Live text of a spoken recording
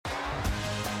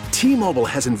T-Mobile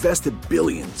has invested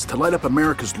billions to light up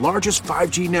America's largest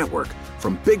 5G network,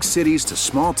 from big cities to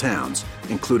small towns,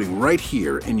 including right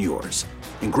here in yours.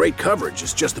 And great coverage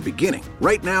is just the beginning.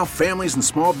 Right now, families and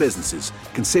small businesses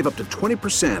can save up to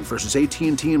 20% versus AT&T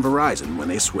and Verizon when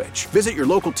they switch. Visit your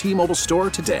local T-Mobile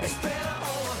store today.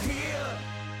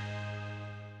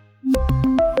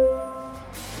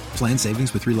 Plan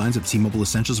savings with 3 lines of T-Mobile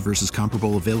Essentials versus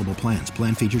comparable available plans.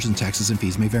 Plan features and taxes and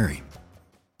fees may vary.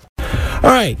 All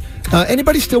right.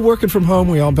 Anybody still working from home?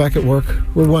 We all back at work?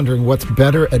 We're wondering what's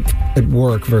better at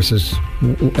work versus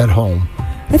at home.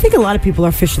 I think a lot of people are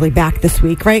officially back this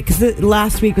week, right? Because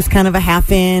last week was kind of a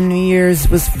half-in. New Year's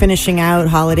was finishing out,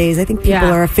 holidays. I think people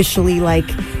are officially,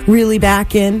 really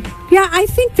back in. Yeah, I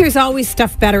think there's always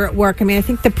stuff better at work. I mean, I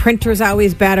think the printer's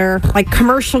always better. Like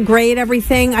commercial grade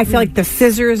everything. I feel like the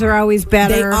scissors are always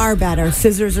better. They are better.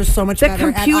 Scissors are so much better.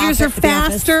 The computers are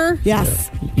faster. Yes.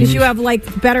 Because you have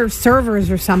better servers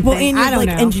or something. Well, and I don't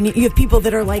know. you have people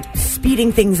that are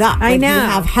speeding things up. I know. You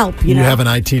have help. You have an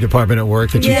IT department at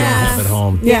work that you don't have at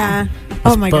home. Yeah.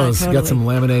 Oh my God! Totally. Got some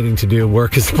laminating to do.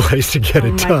 Work is the place to get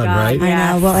it done, right?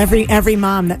 I know. Well, every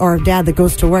mom or dad that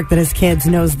goes to work that has kids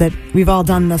knows that we've all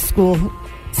done the school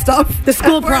stuff, the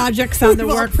school projects on the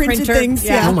work printer. Things,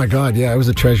 yeah. Oh my God! Yeah, I was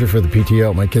a treasure for the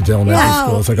PTO. My kids' elementary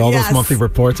school. It's all those monthly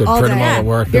reports. I print them all at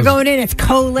work. You're going in. It's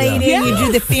collating. Yeah. You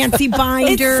do the fancy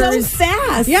binders. It's so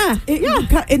fast. Yeah.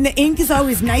 And the ink is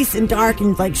always nice and dark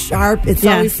and sharp. It's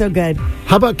always so good.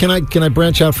 How about can I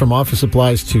branch out from office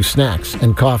supplies to snacks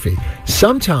and coffee?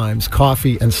 Sometimes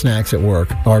coffee and snacks at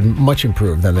work are much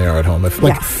improved than they are at home.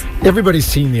 Everybody's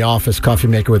seen the office coffee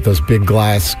maker with those big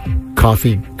glass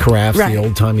coffee carafes, the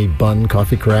old-timey bun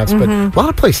coffee carafes. But a lot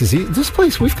of places, this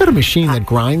place, we've got a machine that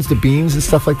grinds the beans and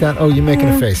stuff like that. Oh, you're making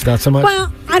a face. Not so much?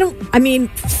 Well,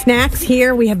 snacks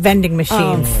here, we have vending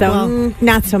machines,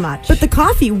 not so much. But the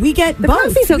coffee, we get the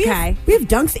buns. coffee's okay. We have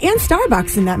Dunks and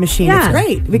Starbucks in that machine. Yeah. It's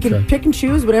great. We can pick and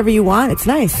choose whatever you want. It's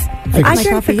nice. I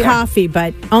drink the coffee,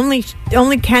 but only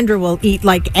Kendra will eat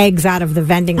eggs out of the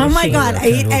vending machine. Oh my God, I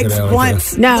ate eggs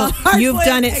once. No, you've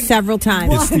done it several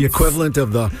times. It's the equivalent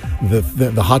of the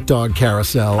hot dog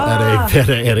carousel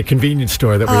at a convenience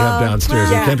store that we have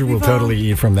downstairs, and Kendra will totally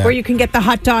eat from that. Where you can get the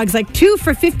hot dogs 2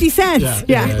 for 50 cents.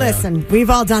 Listen, we've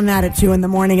all done that at 2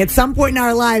 a.m. At some point in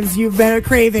our lives, you've been a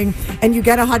craving, and you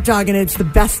get a hot dog, and it's the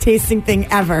best tasting thing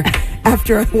ever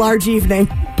after a large evening.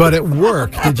 But at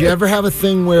work, did you ever have a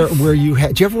thing where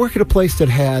did you ever work at a place that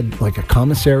had a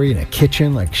commissary and a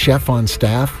kitchen, chef on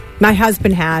staff? My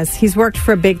husband has. He's worked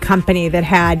for a big company that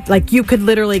had, you could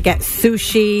literally get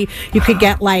sushi. You could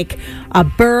get, a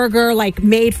burger,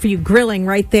 made for you grilling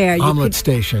right there. Omelet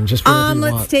station, just whatever you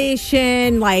want. Omelet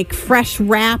station, fresh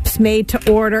wraps made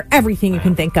to order, everything you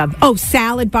can think of. Oh,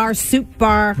 salad bar, soup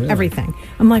bar, everything.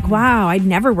 I'm wow, I'd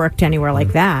never worked anywhere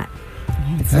like that.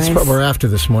 That's nice. What we're after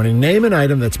this morning. Name an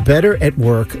item that's better at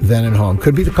work than at home.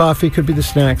 Could be the coffee, could be the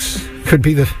snacks, could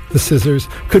be the scissors,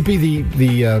 could be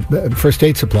the first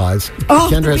aid supplies.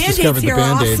 Kendra has discovered the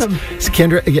Band-Aids. Awesome.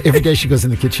 Kendra, every day she goes in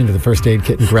the kitchen to the first aid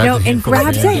kit and grabs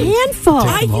a handful.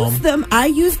 I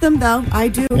use them though. I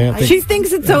do. Yeah, she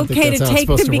thinks it's okay to take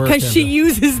them because she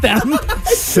uses them.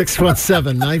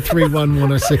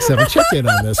 617-931-1067. Check in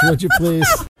on this, would you please?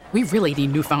 We really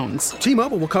need new phones.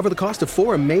 T-Mobile will cover the cost of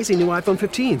 4 amazing new iPhone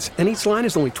 15s, and each line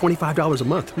is only $25 a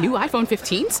month. New iPhone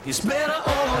 15s? It's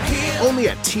better over here. Only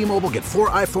at T-Mobile, get 4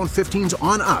 iPhone 15s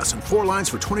on us and 4 lines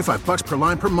for $25 per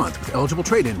line per month with eligible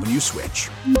trade-in when you switch.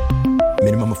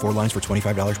 Minimum of 4 lines for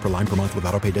 $25 per line per month with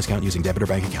autopay discount using debit or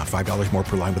bank account. $5 more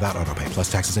per line without autopay,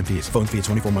 plus taxes and fees. Phone fee at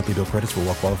 24 monthly bill credits for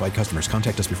well-qualified customers.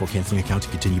 Contact us before canceling account to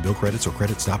continue bill credits or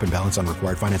credit stop and balance on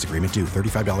required finance agreement due.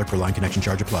 $35 per line connection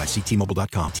charge applies. See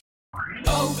T-Mobile.com.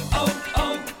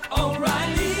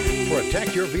 O'Reilly.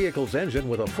 Protect your vehicle's engine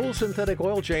with a full synthetic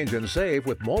oil change and save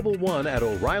with Mobil 1 at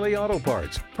O'Reilly Auto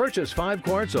Parts. Purchase 5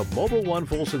 quarts of Mobil 1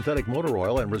 full synthetic motor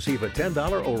oil and receive a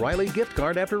 $10 O'Reilly gift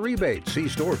card after rebate. See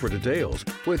store for details.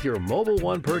 With your Mobil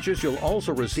 1 purchase, you'll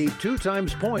also receive 2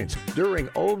 times points during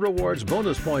O Rewards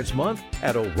Bonus Points Month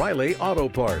at O'Reilly Auto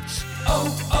Parts.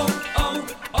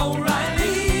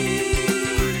 O'Reilly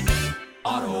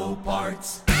Auto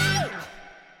Parts.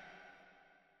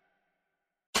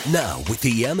 Now, with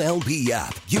the MLB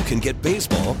app, you can get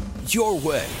baseball your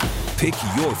way. Pick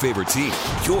your favorite team,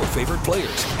 your favorite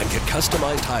players, and get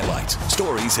customized highlights,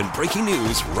 stories, and breaking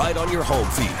news right on your home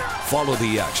feed. Follow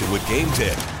the action with Game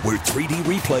Tip, where 3D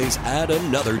replays add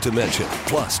another dimension.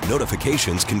 Plus,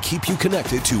 notifications can keep you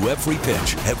connected to every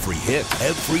pitch, every hit,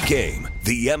 every game.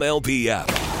 The MLB app.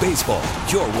 Baseball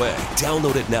your way.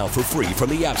 Download it now for free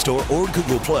from the App Store or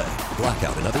Google Play.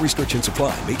 Blackout and other restrictions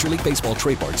apply. Major League Baseball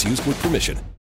trademarks used with permission.